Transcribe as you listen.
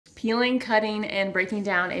Peeling, cutting, and breaking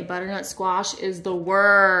down a butternut squash is the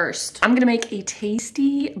worst. I'm gonna make a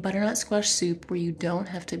tasty butternut squash soup where you don't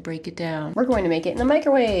have to break it down. We're going to make it in the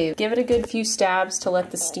microwave. Give it a good few stabs to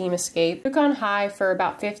let the steam escape. Cook on high for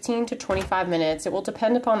about 15 to 25 minutes. It will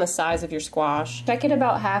depend upon the size of your squash. Check it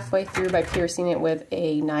about halfway through by piercing it with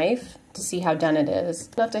a knife to see how done it is.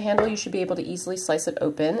 Enough to handle, you should be able to easily slice it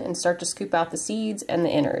open and start to scoop out the seeds and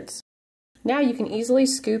the innards. Now you can easily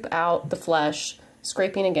scoop out the flesh,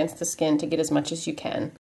 scraping against the skin to get as much as you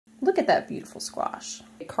can. Look at that beautiful squash.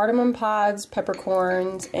 Cardamom pods,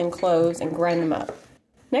 peppercorns, and cloves, and grind them up.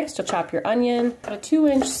 Next, you'll chop your onion, a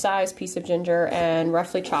 2-inch size piece of ginger, and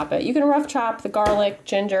roughly chop it. You can rough chop the garlic,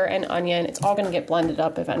 ginger, and onion. It's all gonna get blended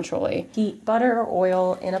up eventually. Heat butter or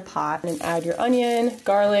oil in a pot and add your onion,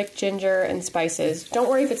 garlic, ginger, and spices. Don't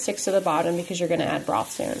worry if it sticks to the bottom because you're gonna add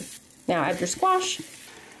broth soon. Now add your squash,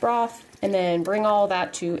 broth, and then bring all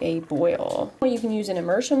that to a boil. You can use an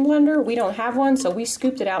immersion blender. We don't have one, so we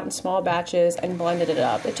scooped it out in small batches and blended it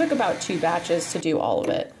up. It took about 2 batches to do all of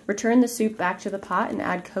it. Return the soup back to the pot and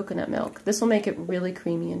add coconut milk. This will make it really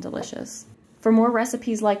creamy and delicious. For more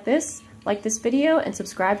recipes like this video and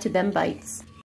subscribe to Them Bites.